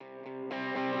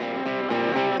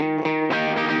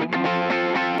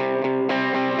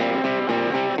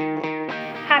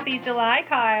July,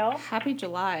 Kyle. Happy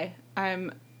July.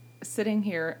 I'm sitting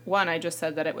here. One, I just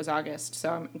said that it was August,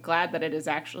 so I'm glad that it is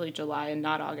actually July and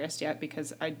not August yet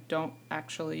because I don't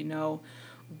actually know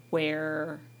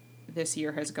where this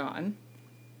year has gone.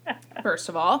 First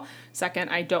of all. Second,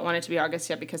 I don't want it to be August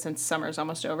yet because since summer's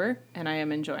almost over and I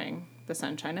am enjoying the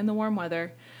sunshine and the warm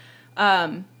weather.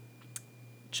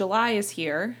 July is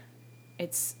here.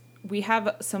 We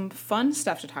have some fun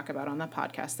stuff to talk about on the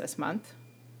podcast this month.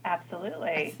 Absolutely.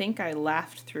 I think I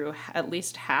laughed through at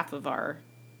least half of our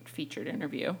featured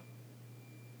interview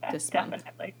this month,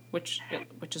 which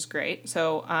is great.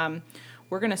 So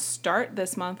we're going to start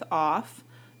this month off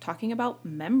talking about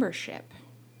membership,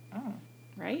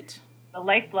 right? The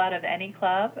lifeblood of any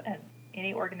club and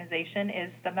any organization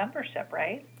is the membership,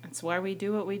 right? That's why we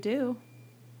do what we do.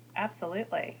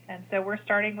 Absolutely. And so we're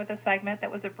starting with a segment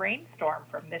that was a brainstorm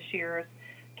from this year's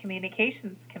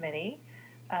Communications Committee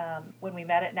when we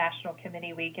met at National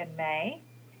Committee Week in May.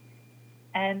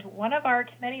 And one of our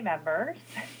committee members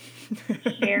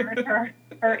shared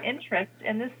her interest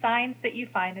in the signs that you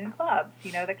find in clubs,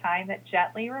 the kind that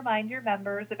gently remind your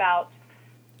members about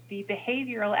the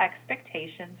behavioral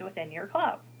expectations within your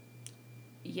club.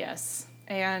 Yes,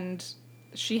 and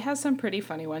she has some pretty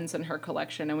funny ones in her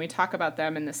collection, and we talk about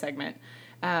them in the segment.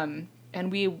 And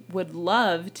we would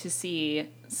love to see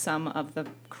some of the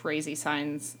crazy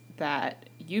signs that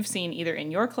you've seen either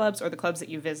in your clubs or the clubs that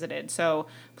you visited. So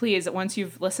please, once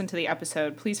you've listened to the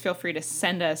episode, please feel free to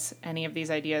send us any of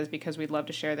these ideas because we'd love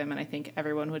to share them, and I think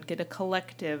everyone would get a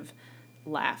collective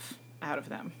laugh out of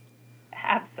them.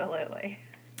 Absolutely.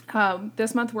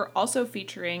 This month, we're also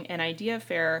featuring an Idea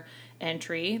Fair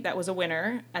entry that was a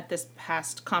winner at this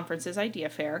past conference's Idea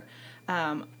Fair,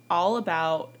 all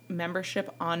about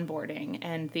membership onboarding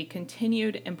and the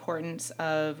continued importance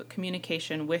of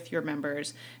communication with your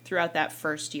members throughout that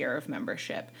first year of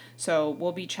membership. So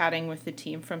we'll be chatting with the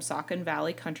team from Saucon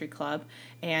Valley Country Club,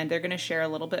 and they're going to share a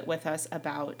little bit with us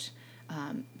about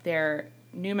their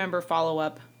new member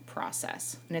follow-up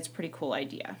process, and it's a pretty cool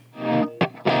idea.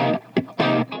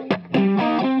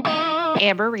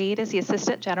 Amber Reed is the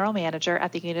Assistant General Manager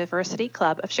at the University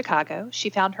Club of Chicago. She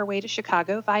found her way to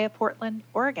Chicago via Portland,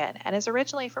 Oregon, and is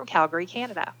originally from Calgary,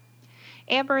 Canada.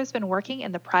 Amber has been working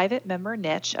in the private member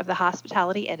niche of the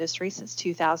hospitality industry since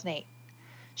 2008.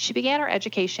 She began her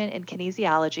education in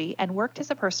kinesiology and worked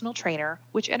as a personal trainer,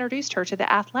 which introduced her to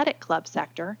the athletic club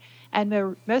sector,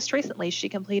 and most recently she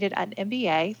completed an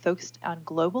MBA focused on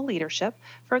global leadership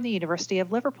from the University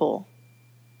of Liverpool.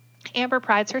 Amber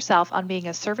prides herself on being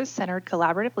a service-centered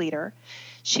collaborative leader.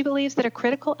 She believes that a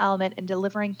critical element in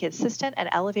delivering consistent and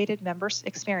elevated member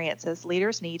experiences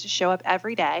leaders need to show up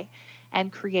every day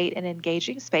and create an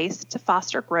engaging space to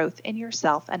foster growth in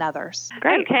yourself and others.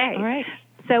 Great. Okay. All right.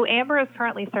 So Amber is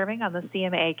currently serving on the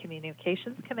CMA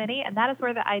Communications Committee, and that is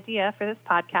where the idea for this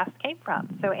podcast came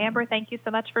from. So Amber, thank you so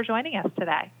much for joining us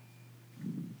today.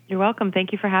 You're welcome.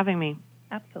 Thank you for having me.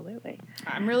 Absolutely.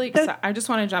 I'm really excited. I just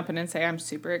want to jump in and say I'm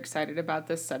super excited about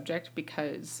this subject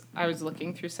because I was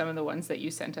looking through some of the ones that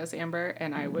you sent us, Amber,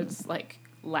 and I was like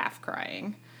laugh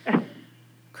crying.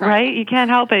 Right? You can't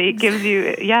help it. It gives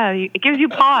you, it gives you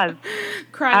pause.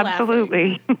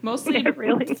 Absolutely. Laughing. Mostly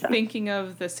really thinking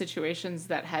of the situations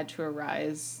that had to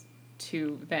arise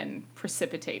to then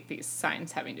precipitate these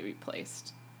signs having to be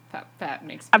placed. That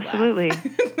makes me Absolutely.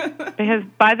 laugh. Because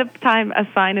by the time a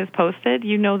sign is posted,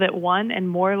 you know that one and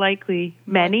more likely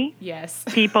many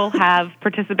people have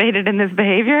participated in this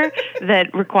behavior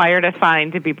that required a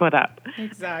sign to be put up.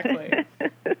 Exactly.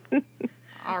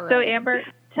 All right. So Amber,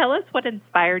 tell us what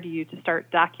inspired you to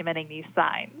start documenting these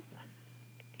signs.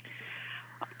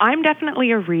 I'm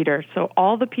definitely a reader, so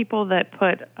all the people that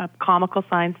put up comical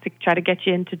signs to try to get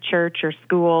you into church or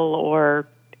school, or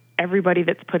everybody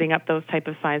that's putting up those type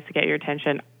of signs to get your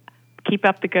attention, keep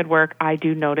up the good work. I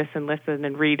do notice and listen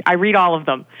and read. I read all of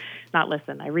them. Not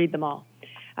listen, I read them all.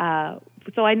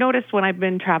 So I noticed when I've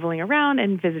been traveling around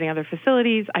and visiting other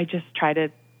facilities, I just try to,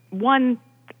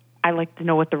 I like to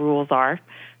know what the rules are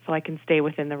so I can stay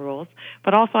within the rules.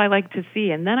 But also I like to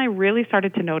see. And then I really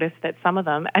started to notice that some of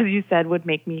them, as you said, would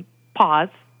make me pause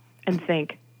and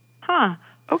think,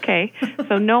 okay.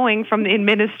 So knowing from the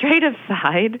administrative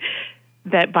side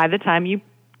that by the time you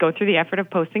go through the effort of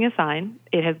posting a sign,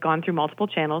 it has gone through multiple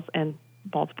channels and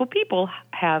multiple people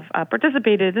have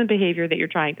participated in behavior that you're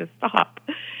trying to stop.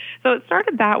 So it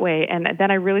started that way, and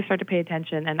then I really started to pay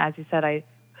attention. And as you said, I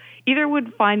either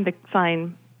would find the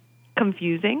sign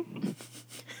confusing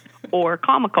or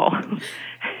comical,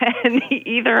 and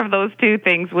either of those two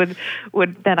things would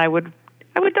then I would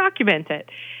document it.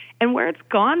 And where it's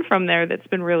gone from there, that's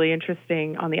been really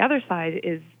interesting on the other side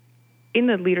is in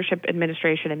the leadership,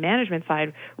 administration, and management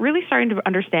side, really starting to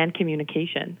understand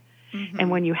communication. And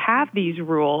when you have these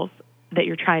rules that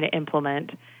you're trying to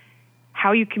implement,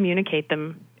 how you communicate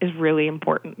them is really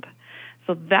important.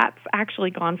 So that's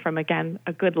actually gone from, again,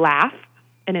 a good laugh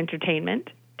and entertainment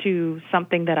to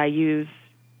something that I use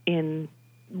in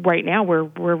right now. We're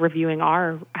reviewing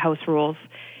our house rules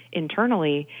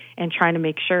internally and trying to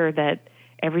make sure that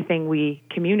everything we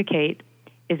communicate,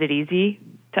 is it easy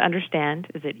to understand?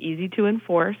 Is it easy to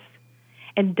enforce?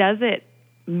 And does it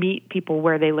meet people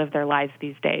where they live their lives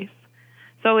these days?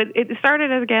 So it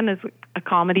started, again, as a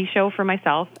comedy show for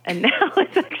myself, and now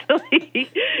it's actually,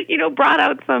 brought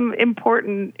out some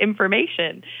important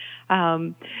information.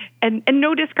 And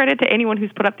no discredit to anyone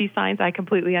who's put up these signs. I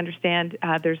completely understand.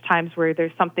 There's times where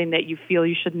there's something that you feel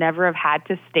you should never have had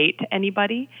to state to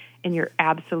anybody, and you're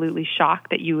absolutely shocked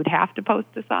that you would have to post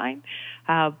a sign.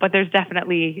 But there's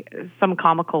definitely some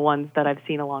comical ones that I've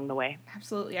seen along the way.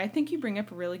 Absolutely. I think you bring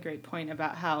up a really great point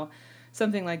about how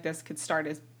something like this could start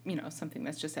as, something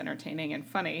that's just entertaining and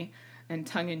funny and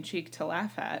tongue-in-cheek to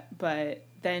laugh at, but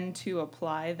then to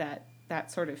apply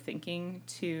that sort of thinking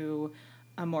to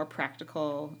a more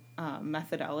practical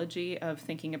methodology of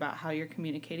thinking about how you're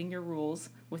communicating your rules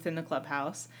within the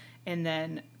clubhouse, and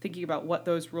then thinking about what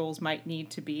those rules might need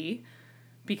to be,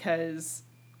 because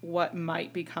what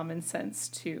might be common sense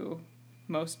to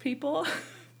most people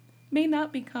may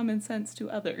not be common sense to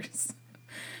others.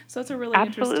 So it's a really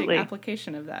interesting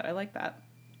application of that. I like that.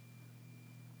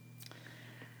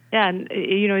 Yeah, and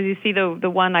you see the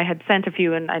one I had sent a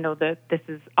few, and I know that this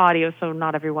is audio, so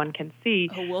not everyone can see.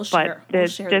 Oh, we'll share. We'll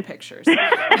share the pictures.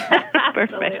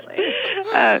 Perfect.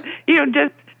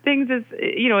 Just things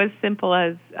as simple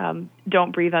as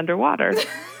don't breathe underwater.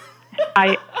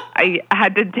 I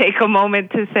had to take a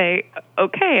moment to say,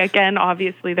 okay, again,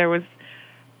 obviously there was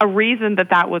a reason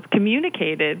that was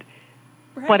communicated,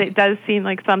 right. But it does seem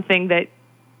like something that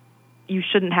you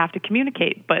shouldn't have to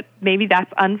communicate, but maybe that's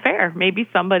unfair. Maybe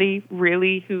somebody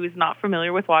really who is not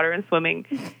familiar with water and swimming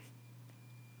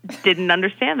didn't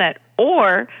understand that.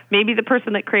 Or maybe the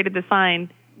person that created the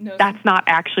sign, that's not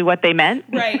actually what they meant.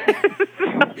 Right.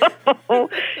 So,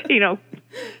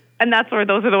 and that's where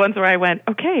those are the ones where I went,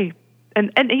 okay.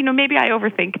 And maybe I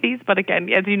overthink these, but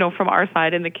again, as you know, from our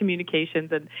side in the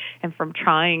communications and from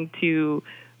trying to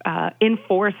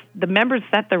enforce, the members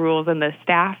set the rules and the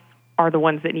staff are the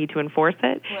ones that need to enforce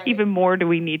it. Right. Even more do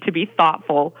we need to be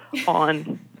thoughtful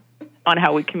on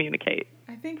how we communicate.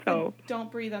 I think the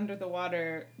don't breathe under the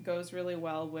water goes really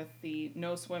well with the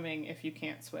no swimming if you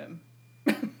can't swim.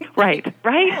 Right.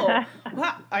 Oh,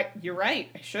 wow, you're right.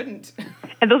 I shouldn't.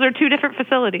 And those are two different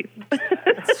facilities.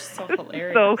 It's so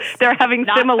hilarious. So they're having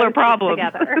similar problems.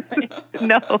 Together.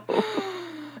 No.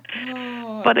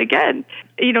 But again,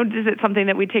 is it something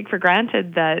that we take for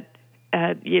granted that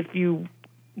if you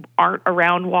aren't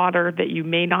around water that you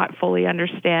may not fully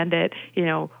understand it?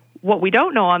 What we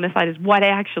don't know on this side is what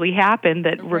actually happened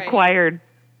that required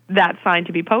that sign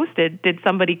to be posted. Did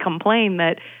somebody complain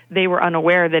that they were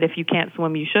unaware that if you can't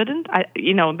swim, you shouldn't?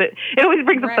 It always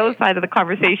brings up those sides of the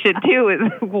conversation too. Is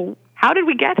well, how did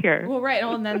we get here? Well, right.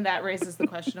 Well, and then that raises the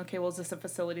question, okay, well, is this a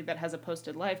facility that has a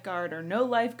posted lifeguard or no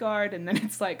lifeguard? And then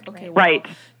it's like, okay, well,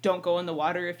 don't go in the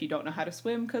water if you don't know how to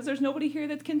swim because there's nobody here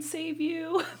that can save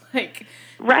you.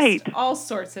 All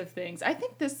sorts of things. I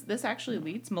think this actually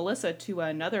leads, Melissa, to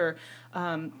another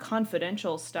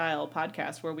confidential style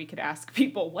podcast where we could ask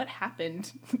people what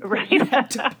happened when you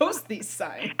had to post these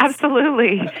signs.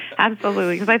 Absolutely.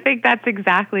 Because I think that's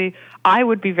exactly, I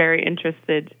would be very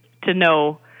interested to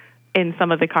know in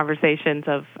some of the conversations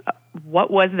of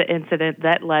what was the incident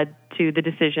that led to the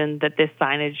decision that this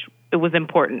signage, it was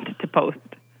important to post.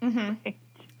 Mm-hmm.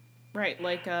 Right,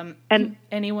 like and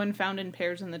anyone found in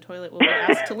pairs in the toilet will be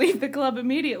asked to leave the club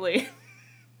immediately.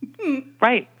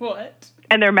 Right. What?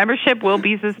 And their membership will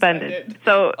be suspended.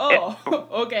 So,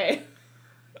 okay.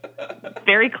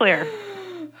 Very clear.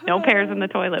 No pairs in the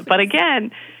toilet. But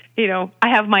again, I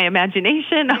have my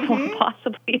imagination of what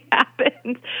possibly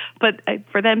happened. But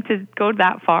for them to go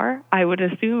that far, I would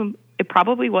assume it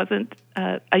probably wasn't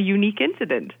a unique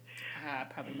incident.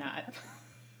 Probably not.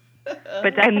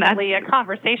 But definitely a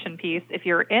conversation piece if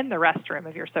you're in the restroom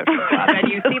of your social club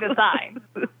and you see the sign.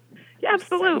 Yeah,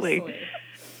 absolutely.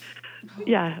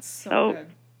 Yeah. So good.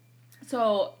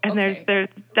 So, and there's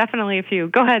definitely a few.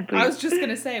 Go ahead, please. I was just going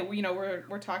to say,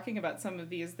 we're talking about some of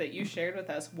these that you shared with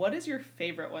us. What is your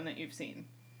favorite one that you've seen?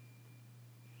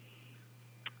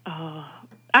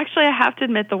 Actually, I have to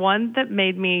admit the one that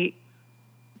made me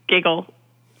giggle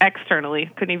externally,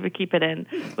 couldn't even keep it in,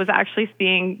 was actually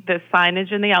seeing the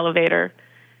signage in the elevator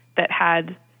that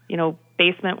had,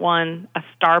 basement 1, a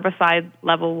star beside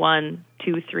level 1,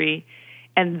 2, 3,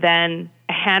 and then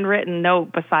a handwritten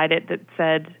note beside it that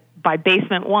said, by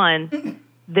basement 1,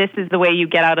 this is the way you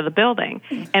get out of the building.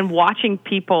 And watching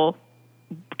people,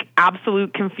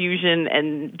 absolute confusion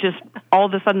and just all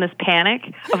of a sudden this panic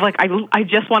of like, I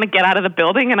just want to get out of the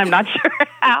building and I'm not sure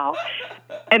how.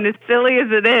 And as silly as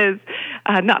it is,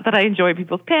 not that I enjoy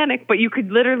people's panic, but you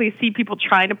could literally see people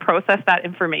trying to process that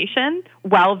information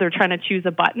while they're trying to choose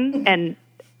a button and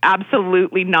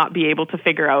absolutely not be able to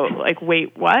figure out, like,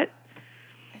 wait, what?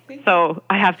 So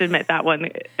I have to admit that one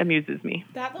amuses me.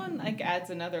 That one like adds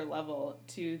another level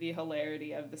to the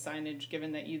hilarity of the signage,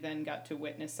 given that you then got to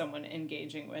witness someone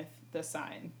engaging with the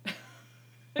sign.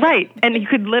 Right. And you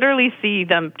could literally see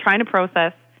them trying to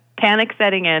process, panic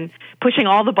setting in, pushing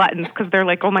all the buttons because they're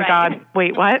like, oh my God,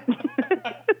 wait, what?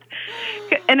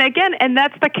 And again, and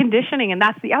that's the conditioning. And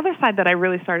that's the other side that I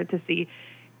really started to see.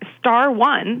 Star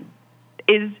 1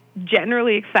 is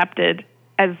generally accepted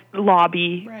as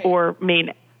lobby or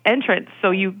main entrance.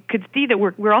 So you could see that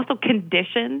we're also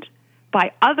conditioned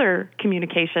by other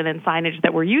communication and signage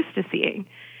that we're used to seeing.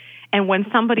 And when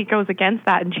somebody goes against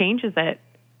that and changes it,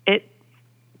 it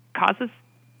causes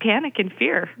panic and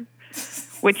fear,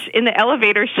 which in the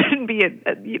elevator shouldn't be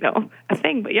a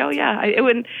thing. But it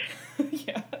wouldn't.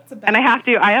 Yeah, that's a bad and I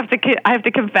have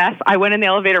to confess, I went in the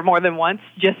elevator more than once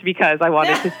just because I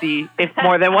wanted to see if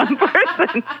more than one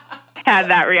person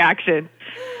had that reaction.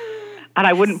 And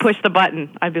I wouldn't push the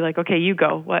button. I'd be like, okay, you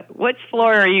go. Which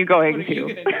floor are you going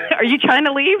to? Are you trying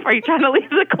to leave? Are you trying to leave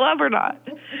the club or not?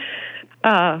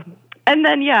 And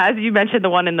then, as you mentioned, the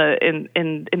one in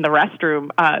the restroom,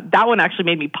 that one actually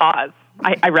made me pause.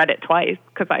 I read it twice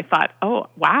because I thought, oh,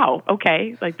 wow,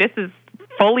 okay. Like, this is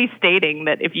fully stating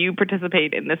that if you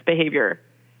participate in this behavior,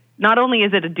 not only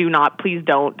is it a do not, please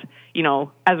don't,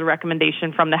 as a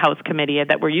recommendation from the House committee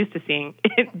that we're used to seeing,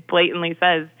 it blatantly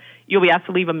says, you'll be asked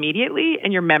to leave immediately,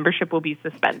 and your membership will be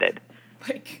suspended.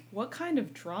 Like, what kind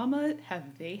of drama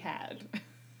have they had?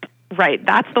 Right,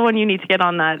 that's the one you need to get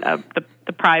on that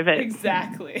the private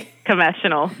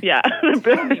confessional. Yeah.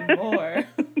 Tell me more.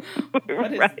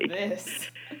 What is this?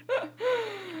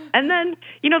 And then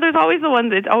there's always the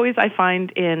ones. It's always I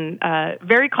find in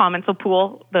very common. So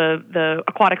pool, the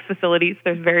aquatics facilities.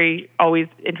 There's very always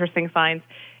interesting signs,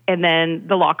 and then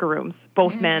the locker rooms,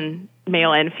 both men.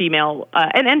 Male and female,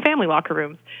 and family locker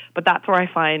rooms. But that's where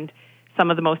I find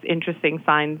some of the most interesting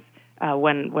signs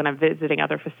when I'm visiting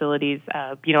other facilities.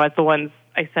 As the ones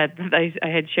I said that I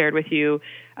had shared with you,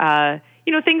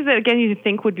 things that again you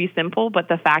think would be simple, but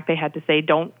the fact they had to say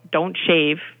don't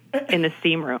shave in the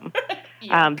steam room,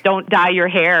 don't dye your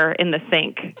hair in the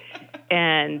sink,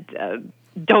 and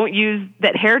don't use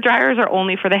that hair dryers are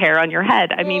only for the hair on your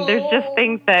head. I mean, there's just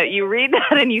things that you read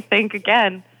that and you think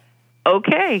again,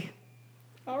 okay.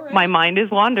 All right. My mind is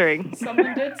wandering.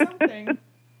 Someone did something.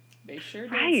 They sure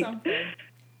did something.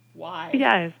 Why?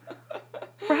 Yes.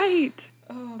 Right.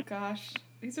 Oh, gosh.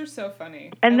 These are so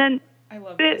funny. And then I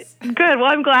love this. Good. Well,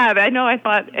 I'm glad. I know I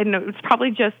thought, and it's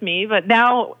probably just me, but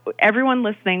now everyone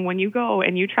listening, when you go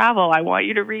and you travel, I want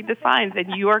you to read the signs,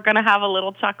 and you are going to have a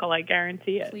little chuckle. I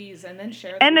guarantee it. Please, and then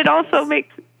share them. And it also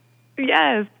makes,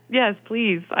 yes,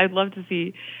 please. I'd love to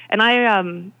see. And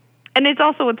and it's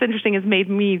also what's interesting is made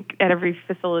me at every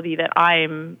facility that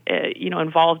I'm,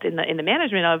 involved in the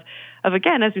management of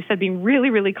again, as we said, being really,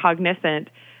 really cognizant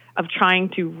of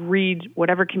trying to read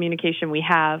whatever communication we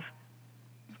have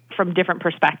from different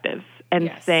perspectives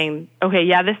and saying, okay,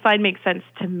 this side makes sense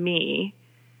to me,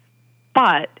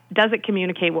 but does it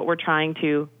communicate what we're trying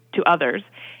to others?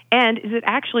 And is it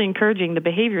actually encouraging the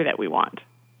behavior that we want?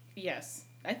 Yes.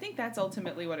 I think that's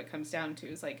ultimately what it comes down to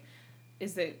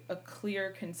is it a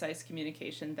clear, concise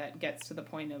communication that gets to the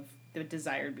point of the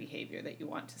desired behavior that you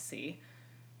want to see?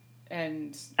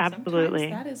 And absolutely,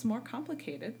 sometimes that is more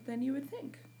complicated than you would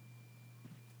think.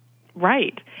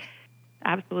 Right.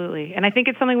 Absolutely. And I think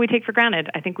it's something we take for granted.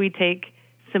 I think we take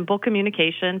simple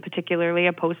communication, particularly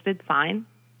a posted sign,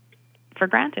 for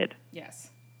granted.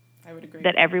 Yes, I would agree.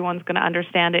 That everyone's going to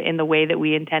understand it in the way that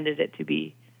we intended it to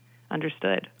be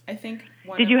understood. I think.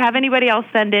 Did you have anybody else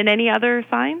send in any other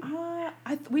signs?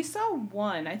 We saw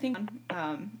one, I think,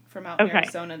 from out in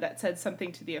Arizona that said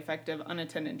something to the effect of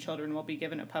unattended children will be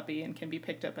given a puppy and can be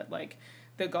picked up at like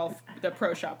the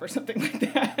pro shop or something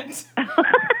like that.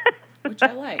 Which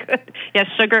I like. Good. Yeah,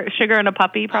 sugar and a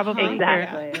puppy, probably.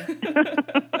 Exactly. Yeah.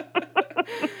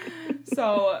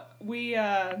 So we,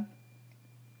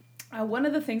 one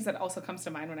of the things that also comes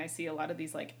to mind when I see a lot of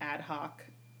these like ad hoc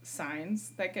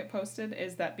signs that get posted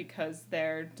is that because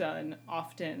they're done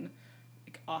often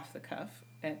like off the cuff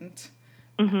and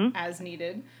as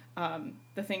needed.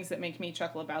 The things that make me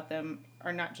chuckle about them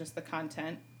are not just the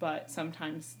content, but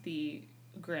sometimes the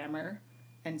grammar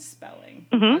and spelling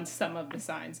on some of the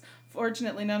signs.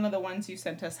 Fortunately, none of the ones you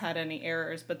sent us had any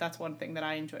errors, but that's one thing that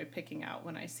I enjoy picking out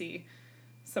when I see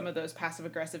some of those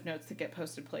passive-aggressive notes that get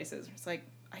posted places. It's like,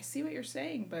 I see what you're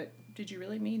saying, but did you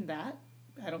really mean that?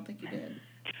 I don't think you did.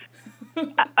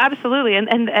 Absolutely,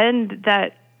 and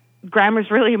that grammar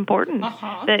is really important.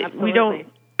 That Absolutely. we don't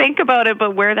think about it,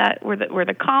 but where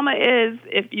the comma is,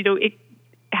 if it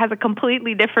has a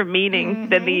completely different meaning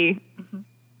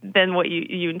than what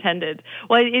you intended.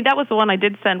 Well, that was the one I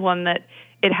did send, one that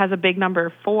it has a big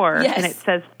number 4 and it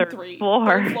says third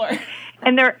floor.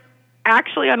 And they're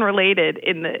actually unrelated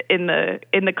in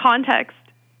the context.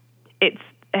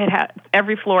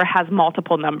 Every floor has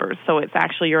multiple numbers, so it's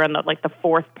actually you're on the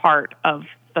fourth part of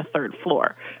the third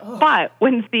floor. Oh. But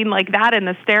when seen like that in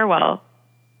the stairwell,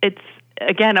 it's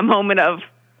again a moment of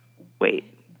wait.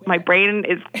 My brain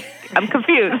I'm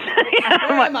confused.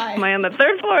 Where am I? Am I on the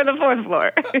third floor or the fourth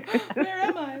floor?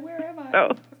 Where am I? Oh.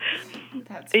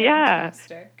 That's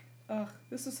fantastic. Oh,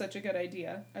 this is such a good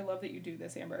idea. I love that you do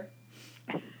this, Amber.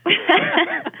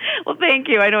 Well, thank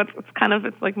you. I know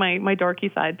it's like my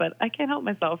dorky side, but I can't help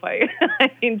myself. I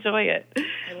enjoy it.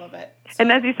 I love it.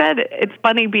 And as you said, it's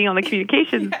funny being on the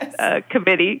communications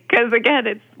committee because, again,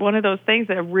 it's one of those things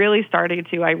that really started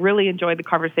to. I really enjoyed the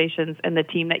conversations and the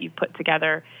team that you put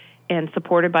together and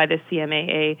supported by the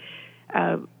CMAA,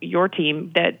 your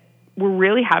team, that we're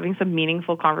really having some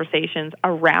meaningful conversations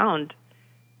around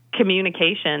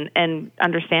communication and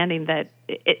understanding that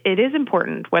it is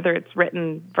important, whether it's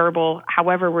written, verbal,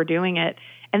 however we're doing it,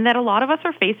 and that a lot of us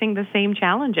are facing the same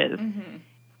challenges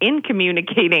in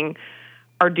communicating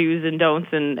our do's and don'ts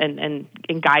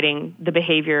and guiding the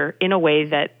behavior in a way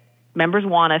that members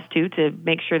want us to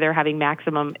make sure they're having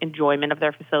maximum enjoyment of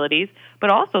their facilities, but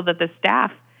also that the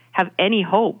staff have any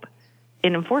hope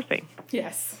in enforcing.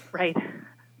 Yes. Right.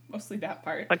 Mostly that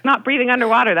part. Like not breathing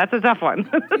underwater, that's a tough one.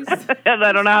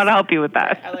 I don't know how to help you with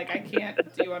that. I can't.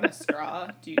 Do you want a straw?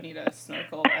 Do you need a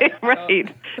snorkel?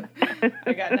 Right.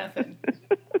 I got nothing.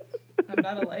 I'm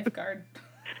not a lifeguard.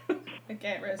 I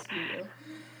can't rescue you.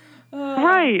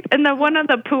 Right. And the one on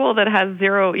the pool that has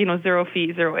 0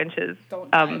 feet, 0 inches.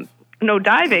 Don't dive. No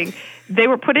diving. They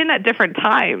were put in at different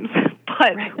times,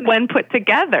 but when put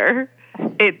together,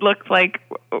 it looked like,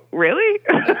 really?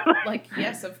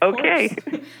 Yes, of course. Okay.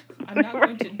 I'm not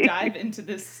going to dive into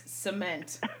this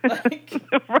cement.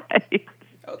 Right.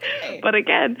 Okay. But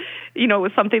again, it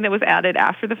was something that was added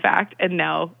after the fact and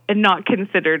not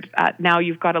considered. Now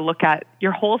you've got to look at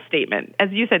your whole statement.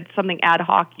 As you said, something ad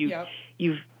hoc.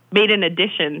 You've made an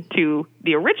addition to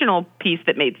the original piece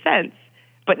that made sense.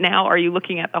 But now are you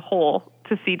looking at the whole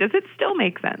to see, does it still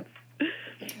make sense?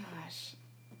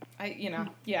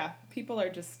 People are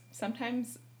just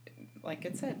sometimes, like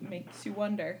it said, makes you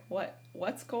wonder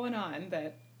what's going on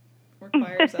that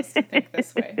requires us to think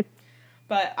this way.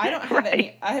 But I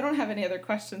don't have any other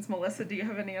questions. Melissa, do you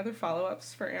have any other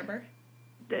follow-ups for Amber?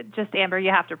 Just Amber,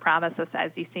 you have to promise us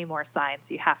as you see more signs,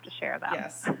 you have to share them.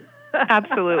 Yes.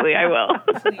 Absolutely, I will.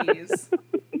 Please.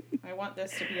 I want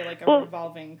this to be like a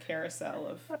revolving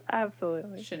carousel of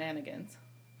shenanigans.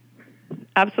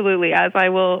 Absolutely. As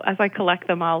I collect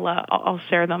them, I'll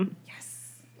share them. Yes.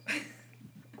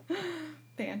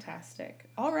 Fantastic.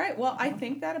 All right. Well, I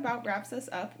think that about wraps us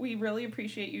up. We really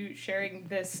appreciate you sharing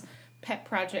this pet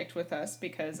project with us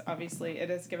because obviously it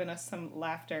has given us some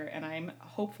laughter, and I'm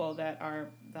hopeful that our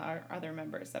other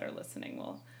members that are listening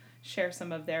will share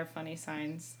some of their funny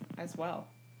signs as well.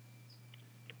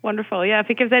 Wonderful. Yeah, if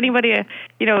it gives anybody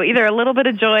either a little bit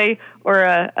of joy or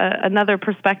another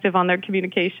perspective on their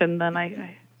communication, then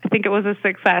I think it was a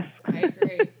success. I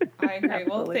agree.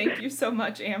 Well, thank you so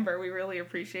much, Amber. We really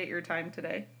appreciate your time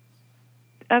today.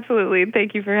 Absolutely.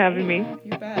 Thank you for having me.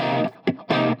 You bet.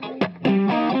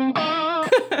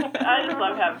 I just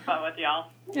love having fun with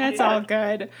y'all. That's all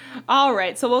good. All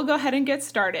right, so we'll go ahead and get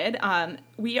started.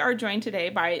 We are joined today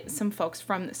by some folks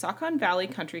from the Saucon Valley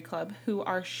Country Club who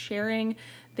are sharing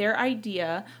their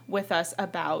idea with us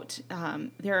about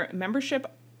their membership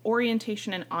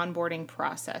orientation and onboarding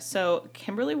process. So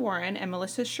Kimberly Warren and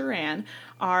Melissa Sharan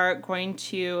are going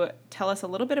to tell us a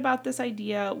little bit about this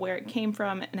idea, where it came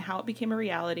from and how it became a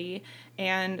reality,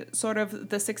 and sort of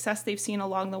the success they've seen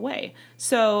along the way.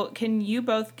 So can you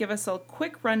both give us a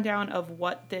quick rundown of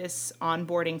what this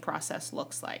onboarding process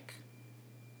looks like?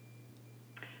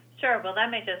 Sure. Well, let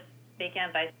me just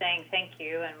begin by saying thank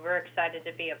you, and we're excited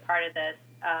to be a part of this.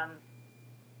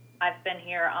 I've been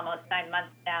here almost 9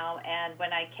 months now, and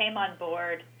when I came on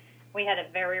board, we had a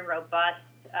very robust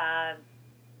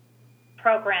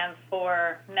program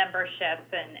for membership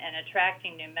and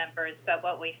attracting new members. But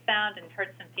what we found and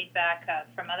heard some feedback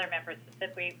from other members is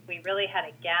that we really had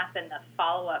a gap in the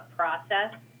follow-up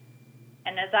process.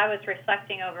 And as I was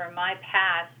reflecting over my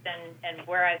past and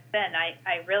where I've been,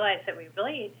 I realized that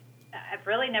I've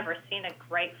really never seen a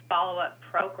great follow-up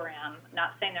program.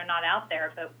 Not saying they're not out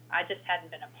there, but I just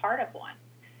hadn't been a part of one.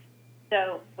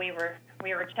 So we were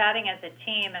chatting as a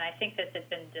team, and I think this had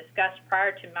been discussed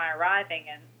prior to my arriving,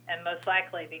 and most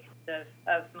likely because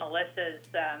of Melissa's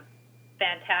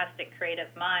fantastic creative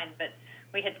mind. But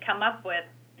we had come up with,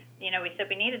 we said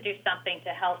we need to do something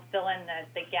to help fill in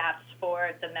the gaps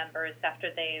for the members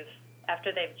after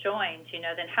they've joined.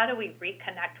 Then how do we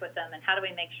reconnect with them, and how do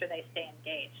we make sure they stay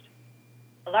engaged?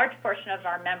 A large portion of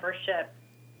our membership,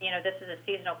 this is a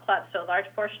seasonal club, so a large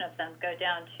portion of them go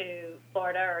down to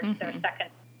Florida or their second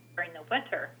during the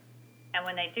winter. And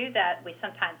when they do that, we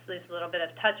sometimes lose a little bit of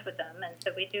touch with them. And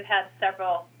so we do have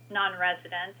several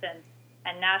non-residents and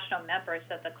national members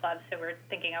of the club. So we're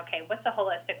thinking, okay, what's a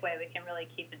holistic way we can really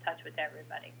keep in touch with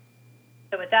everybody?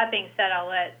 So with that being said, I'll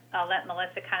let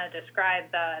Melissa kind of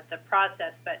describe the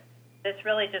process. But this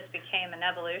really just became an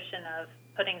evolution of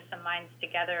putting some minds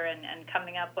together and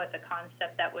coming up with a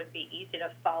concept that would be easy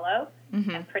to follow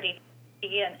and pretty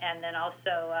easy, and then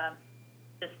also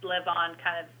just live on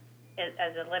kind of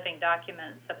as a living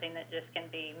document, something that just can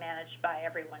be managed by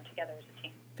everyone together as a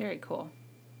team. Very cool.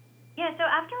 Yeah, so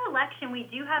after election, we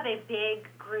do have a big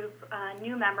group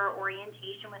new member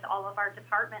orientation with all of our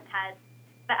department heads.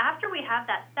 But after we have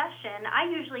that session,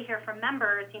 I usually hear from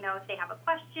members, if they have a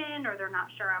question or they're not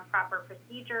sure on proper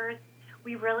procedures.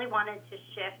 We really wanted to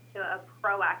shift to a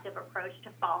proactive approach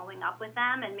to following up with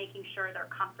them and making sure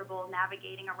they're comfortable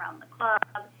navigating around the club,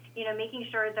 making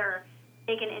sure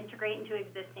they can integrate into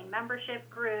existing membership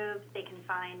groups, they can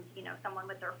find, someone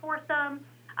with their foursome.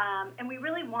 And we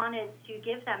really wanted to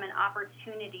give them an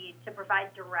opportunity to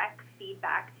provide direct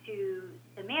feedback to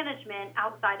the management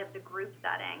outside of the group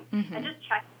setting and just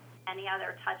check any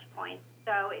other touch points.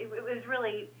 So it was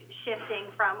really shifting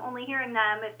from only hearing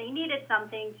them if they needed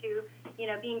something to,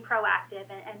 being proactive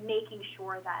and making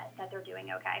sure that they're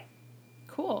doing okay.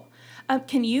 Cool.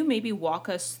 Can you maybe walk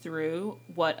us through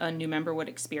what a new member would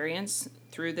experience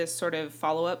through this sort of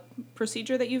follow-up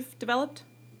procedure that you've developed?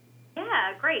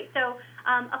 Yeah, great. So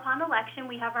upon election,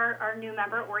 we have our new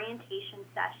member orientation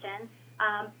session.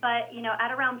 But,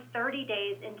 at around 30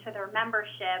 days into their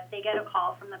membership, they get a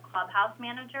call from the clubhouse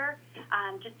manager,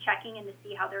 just checking in to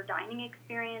see how their dining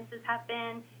experiences have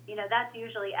been. That's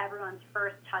usually everyone's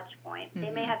first touch point. They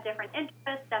may have different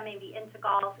interests. Some may be into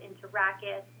golf, into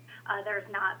rackets. Others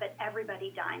not, but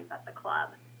everybody dines at the club.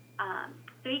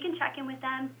 So you can check in with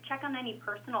them, check on any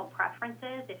personal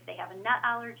preferences, if they have a nut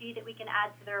allergy that we can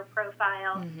add to their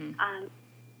profile.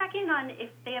 Check in on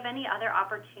if they have any other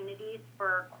opportunities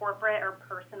for corporate or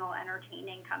personal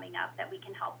entertaining coming up that we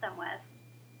can help them with.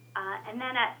 And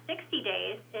then at 60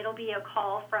 days, it'll be a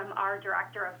call from our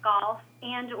director of golf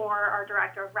and or our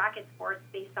director of racket sports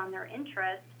based on their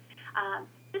interest,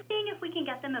 just seeing if we can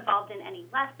get them involved in any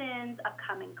lessons,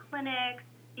 upcoming clinics,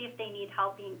 see if they need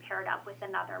help being paired up with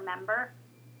another member.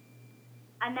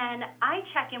 And then I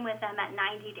check in with them at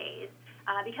 90 days.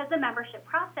 Because the membership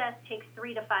process takes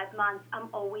 3 to 5 months, I'm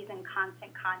always in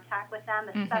constant contact with them,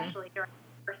 especially during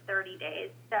the first 30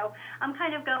 days. So I'm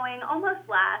kind of going almost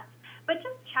last, but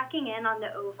just checking in on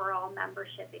the overall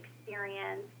membership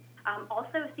experience.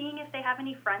 Also seeing if they have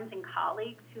any friends and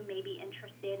colleagues who may be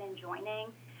interested in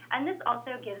joining. And this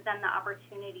also gives them the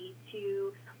opportunity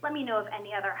to let me know of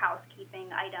any other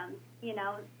housekeeping items.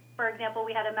 For example,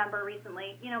 we had a member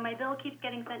recently, my bill keeps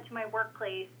getting sent to my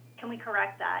workplace. Can we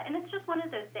correct that? And it's just one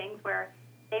of those things where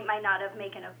they might not have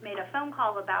made a phone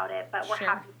call about it, but we're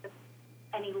happy with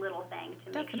any little thing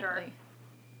to make sure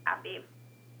happy.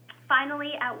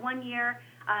 Finally, at 1 year,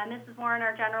 Mrs. Warren,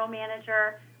 our general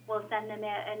manager, will send them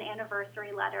an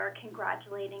anniversary letter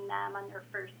congratulating them on their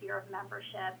first year of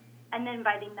membership and then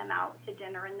inviting them out to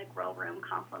dinner in the grill room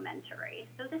complimentary.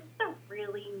 So this is a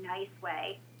really nice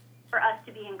way for us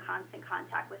to be in constant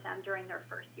contact with them during their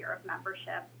first year of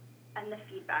membership. And the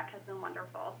feedback has been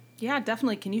wonderful. Yeah,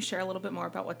 definitely. Can you share a little bit more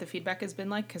about what the feedback has been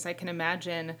like? Because I can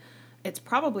imagine it's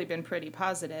probably been pretty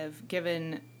positive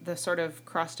given the sort of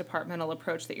cross-departmental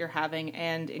approach that you're having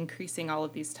and increasing all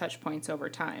of these touch points over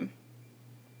time.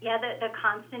 Yeah, the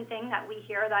constant thing that we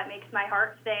hear that makes my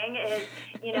heart sing is,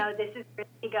 this is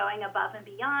really going above and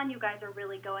beyond. You guys are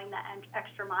really going the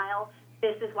extra mile.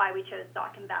 This is why we chose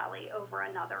Saucon Valley over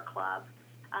another club.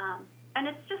 And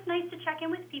it's just nice to check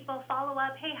in with people, follow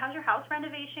up. Hey, how's your house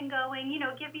renovation going?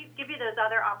 Give you those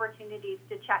other opportunities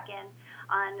to check in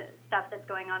on stuff that's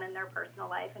going on in their personal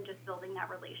life and just building that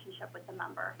relationship with the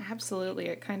member. Absolutely.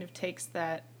 It kind of takes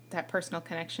that personal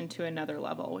connection to another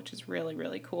level, which is really,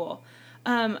 really cool.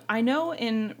 I know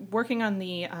in working on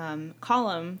the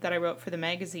column that I wrote for the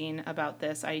magazine about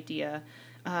this idea,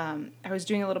 I was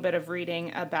doing a little bit of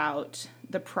reading about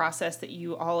the process that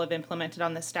you all have implemented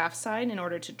on the staff side in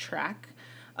order to track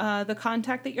the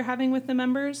contact that you're having with the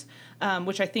members,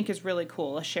 which I think is really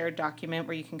cool. A shared document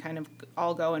where you can kind of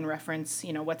all go and reference,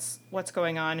 what's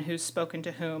going on, who's spoken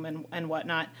to whom, and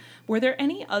whatnot. Were there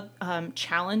any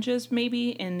challenges maybe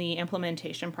in the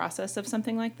implementation process of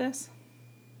something like this?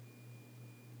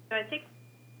 So I think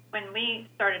when we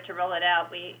started to roll it out,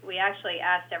 we actually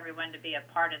asked everyone to be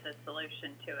a part of the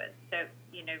solution to it. So,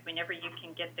 whenever you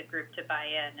can get the group to buy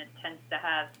in, it tends to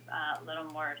have a little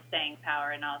more staying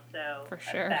power and also for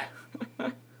sure.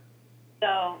 effect.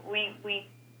 So we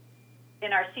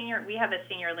have a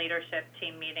senior leadership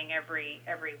team meeting every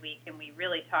week, and we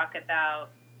really talk about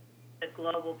the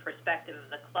global perspective of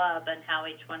the club and how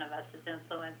each one of us is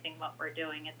influencing what we're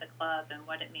doing at the club and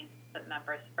what it means to put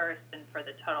members first and for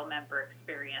the total member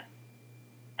experience.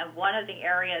 And one of the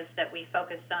areas that we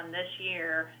focused on this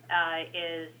year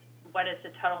is what is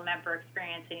the total member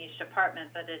experience in each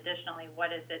department, but additionally, what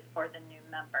is it for the new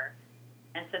member?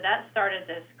 And so that started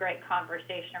this great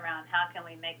conversation around how can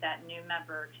we make that new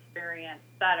member experience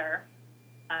better,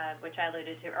 which I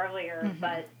alluded to earlier,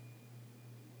 but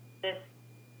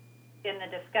in the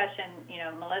discussion,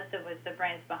 Melissa was the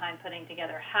brains behind putting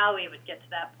together how we would get to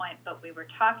that point, but we were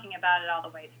talking about it all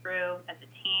the way through as a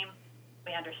team.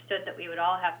 We understood that we would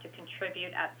all have to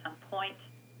contribute at some point,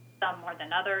 some more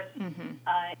than others,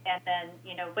 and then,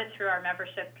 went through our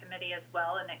membership committee as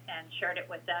well and shared it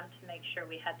with them to make sure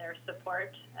we had their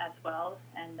support as well.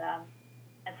 And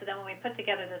so then when we put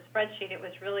together the spreadsheet, it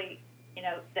was really,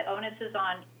 the onus is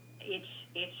on each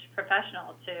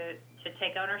professional to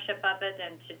take ownership of it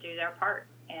and to do their part,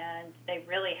 and they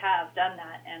really have done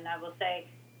that. And I will say,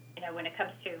 when it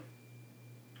comes to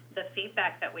the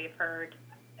feedback that we've heard,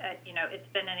 it's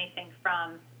been anything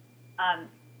from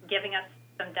giving us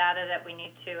some data that we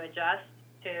need to adjust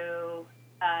to,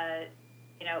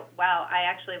 wow, I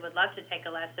actually would love to take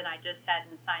a lesson, I just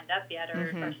hadn't signed up yet,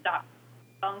 or stopped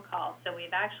phone call. So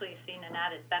we've actually seen an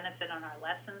added benefit on our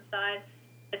lesson side.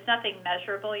 It's nothing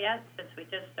measurable yet since we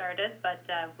just started, but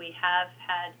we have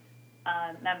had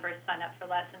members sign up for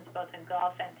lessons both in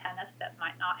golf and tennis that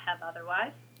might not have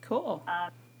otherwise. Cool.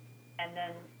 And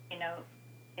then,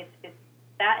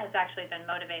 that has actually been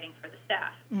motivating for the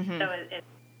staff. So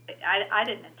I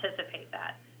didn't anticipate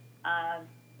that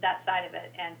side of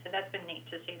it, and so that's been neat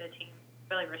to see the team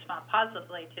really respond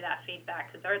positively to that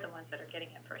feedback because they're the ones that are getting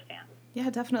it firsthand. Yeah,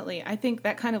 definitely. I think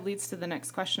that kind of leads to the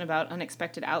next question about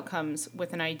unexpected outcomes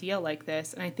with an idea like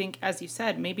this. And I think, as you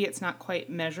said, maybe it's not quite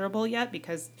measurable yet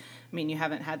because, you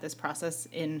haven't had this process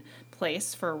in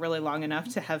place for really long enough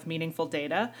to have meaningful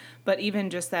data. But even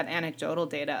just that anecdotal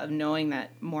data of knowing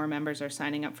that more members are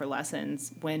signing up for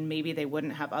lessons when maybe they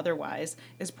wouldn't have otherwise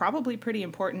is probably pretty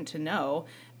important to know.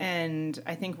 And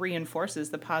I think reinforces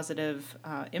the positive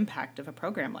impact of a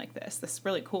program like this. This is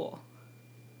really cool.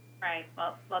 Right.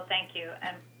 Well, thank you.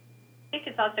 And I think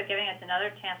it's also giving us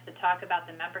another chance to talk about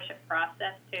the membership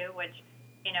process, too, which,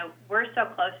 we're so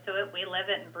close to it. We live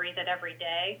it and breathe it every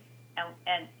day.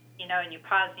 And you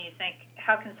pause and you think,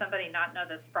 how can somebody not know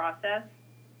this process?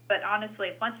 But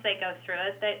honestly, once they go through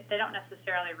it, they don't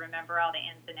necessarily remember all the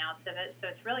ins and outs of it. So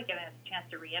it's really giving us a chance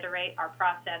to reiterate our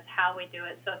process, how we do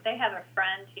it. So if they have a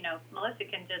friend, Melissa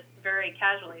can just very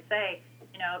casually say,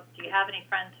 do you have any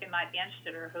friends who might be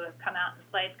interested or who have come out and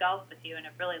played golf with you and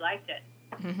have really liked it?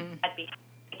 I'd be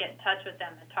happy to get in touch with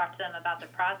them and talk to them about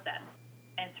the process.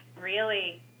 And it's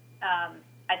really,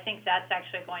 I think that's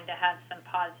actually going to have some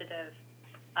positive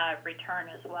return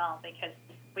as well because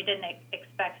we didn't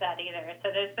expect that either.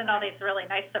 So there's been all these really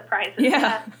nice surprises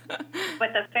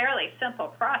with a fairly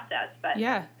simple process, but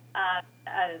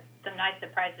some nice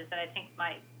surprises that I think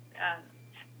might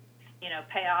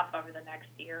pay off over the next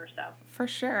year or so. For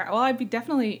sure. Well, I'd be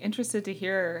definitely interested to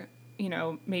hear,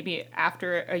 maybe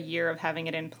after a year of having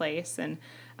it in place and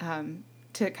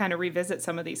to kind of revisit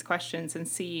some of these questions and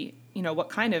see, what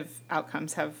kind of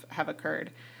outcomes have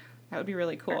occurred. That would be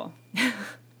really cool.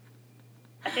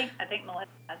 I think Melissa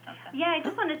has something. Yeah, I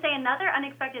just want to say another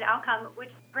unexpected outcome, which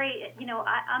is great.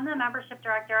 I'm the membership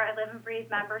director. I live and breathe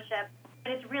membership.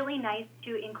 But it's really nice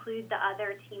to include the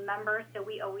other team members, so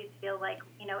we always feel like,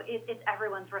 it's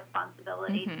everyone's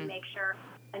responsibility to make sure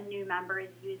a new member is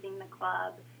using the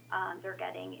club They're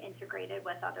getting integrated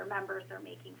with other members. They're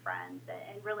making friends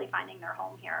and really finding their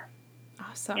home here.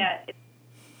 Awesome. Yeah,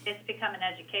 it's become an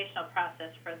educational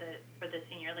process for the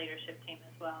senior leadership team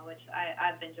as well, which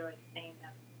I've enjoyed seeing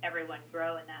everyone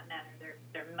grow in that manner.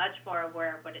 They're much more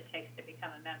aware of what it takes to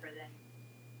become a member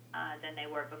than they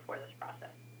were before this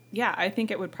process. Yeah, I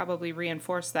think it would probably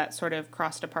reinforce that sort of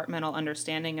cross-departmental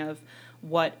understanding of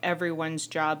what everyone's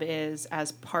job is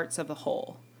as parts of the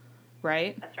whole,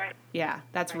 right? That's right. Yeah,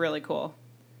 that's right. really cool.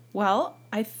 Well,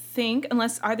 I think,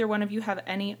 unless either one of you have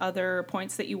any other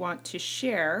points that you want to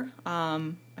share,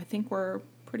 I think we're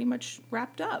pretty much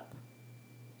wrapped up.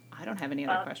 I don't have any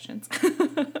other questions.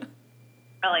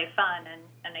 Really fun, and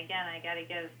again, I got to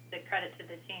give the credit to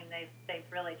the team. They've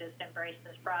really just embraced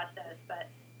this process, but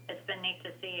it's been neat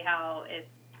to see how it's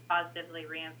positively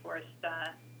reinforced,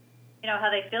 how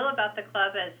they feel about the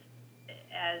club as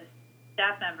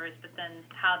staff members, but then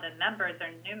how the members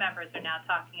or new members are now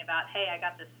talking about, hey, I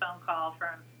got this phone call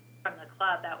from the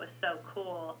club that was so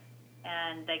cool,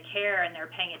 and they care and they're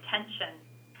paying attention.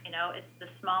 It's the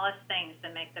smallest things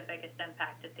that make the biggest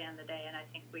impact at the end of the day, and I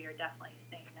think we are definitely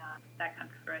seeing that come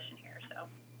to fruition here. So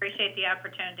appreciate the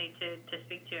opportunity to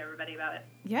speak to everybody about it.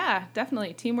 Yeah,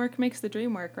 definitely. Teamwork makes the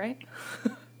dream work, right?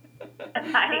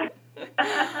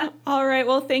 All right.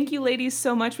 Well, thank you, ladies,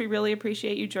 so much. We really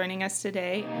appreciate you joining us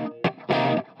today.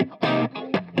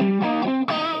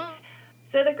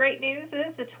 So the great news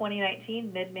is the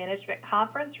 2019 Mid-Management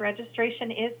Conference registration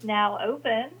is now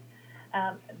open.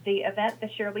 The event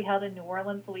this year will be held in New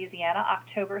Orleans, Louisiana,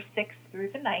 October 6th through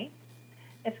the 9th.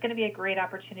 It's going to be a great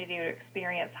opportunity to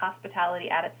experience hospitality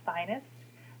at its finest.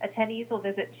 Attendees will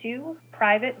visit 2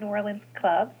 private New Orleans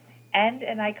clubs and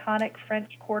an iconic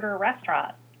French Quarter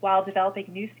restaurant while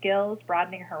developing new skills,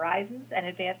 broadening horizons, and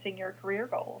advancing your career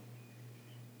goals.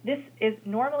 This is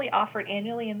normally offered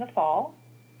annually in the fall,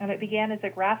 and it began as a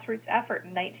grassroots effort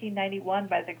in 1991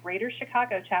 by the Greater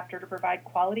Chicago chapter to provide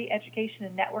quality education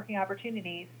and networking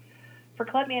opportunities for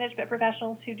club management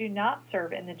professionals who do not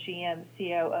serve in the GM,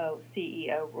 COO,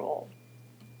 CEO role.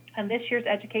 And this year's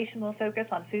education will focus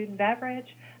on food and beverage,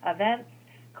 events,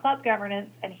 club governance,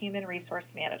 and human resource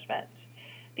management.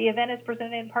 The event is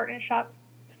presented in partnership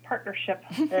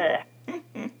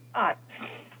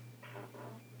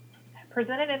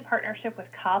with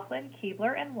Coughlin,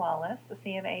 Keebler, and Wallace, the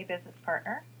CMA business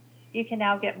partner. You can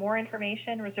now get more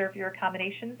information, reserve your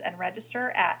accommodations, and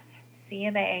register at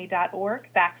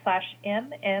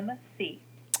cmaa.org/MMC.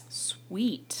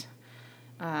 Sweet.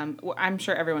 I'm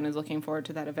sure everyone is looking forward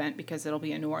to that event because it'll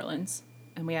be in New Orleans.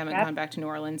 And we haven't gone back to New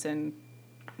Orleans in,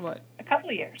 what? A couple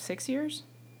of years. 6 years?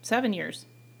 7 years.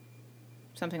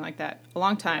 Something like that. A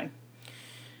long time.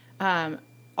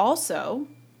 Also,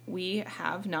 we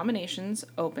have nominations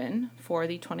open for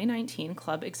the 2019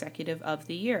 Club Executive of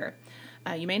the Year.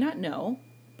 You may not know,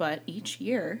 but each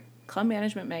year, Club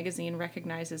Management Magazine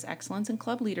recognizes excellence in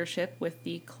club leadership with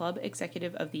the Club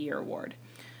Executive of the Year award.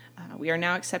 We are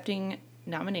now accepting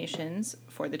nominations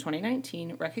for the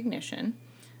 2019 recognition,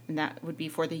 and that would be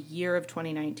for the year of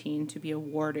 2019 to be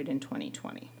awarded in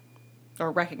 2020,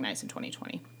 or recognized in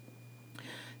 2020.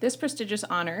 This prestigious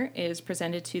honor is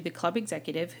presented to the club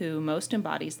executive who most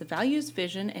embodies the values,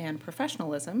 vision, and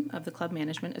professionalism of the Club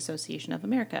Management Association of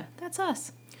America. That's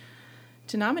us.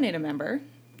 To nominate a member,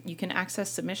 you can access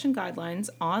submission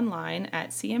guidelines online at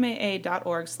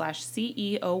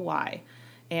cmaa.org/CEOY,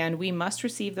 and we must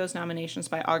receive those nominations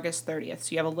by August 30th.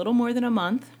 So you have a little more than a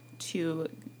month to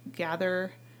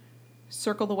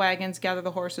circle the wagons, gather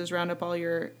the horses, round up all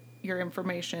your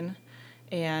information,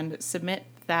 and submit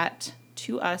that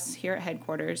to us here at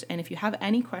headquarters. And if you have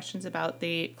any questions about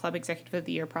the Club Executive of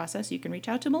the Year process, you can reach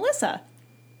out to Melissa.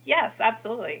 Yes,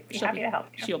 absolutely. Be happy to help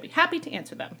you. She'll be happy to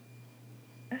answer them.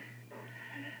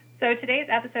 So today's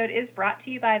episode is brought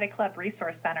to you by the Club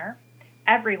Resource Center.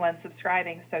 Everyone's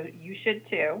subscribing, so you should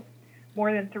too.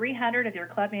 More than 300 of your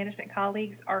club management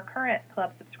colleagues are current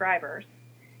club subscribers.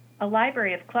 A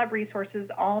library of club resources,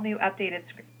 all new updated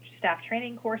staff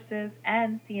training courses,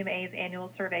 and CMA's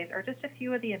annual surveys are just a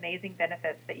few of the amazing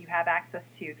benefits that you have access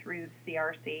to through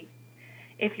CRC.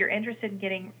 If you're interested in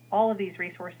getting all of these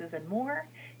resources and more,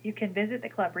 you can visit the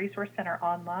Club Resource Center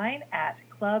online at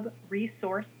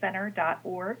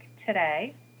clubresourcecenter.org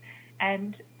today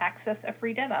and access a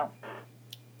free demo.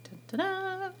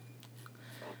 Ta-da!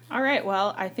 All right,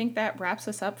 well, I think that wraps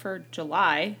us up for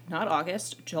July, not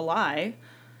August, July.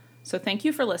 So thank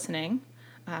you for listening.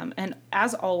 And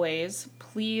as always,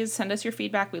 please send us your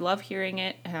feedback. We love hearing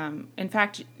it. In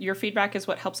fact, your feedback is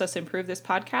what helps us improve this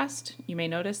podcast. You may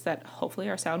notice that hopefully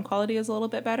our sound quality is a little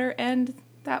bit better, and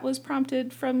that was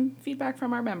prompted from feedback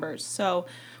from our members. So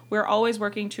we're always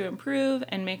working to improve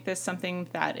and make this something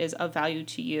that is of value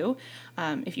to you.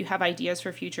 If you have ideas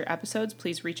for future episodes,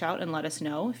 please reach out and let us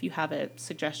know. If you have a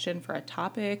suggestion for a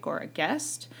topic or a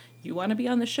guest you want to be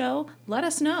on the show, let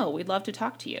us know. We'd love to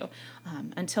talk to you.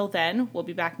 Until then, we'll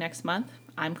be back next month.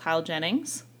 I'm Kyle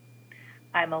Jennings.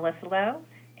 I'm Melissa Lowe.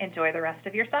 Enjoy the rest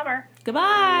of your summer.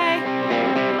 Goodbye.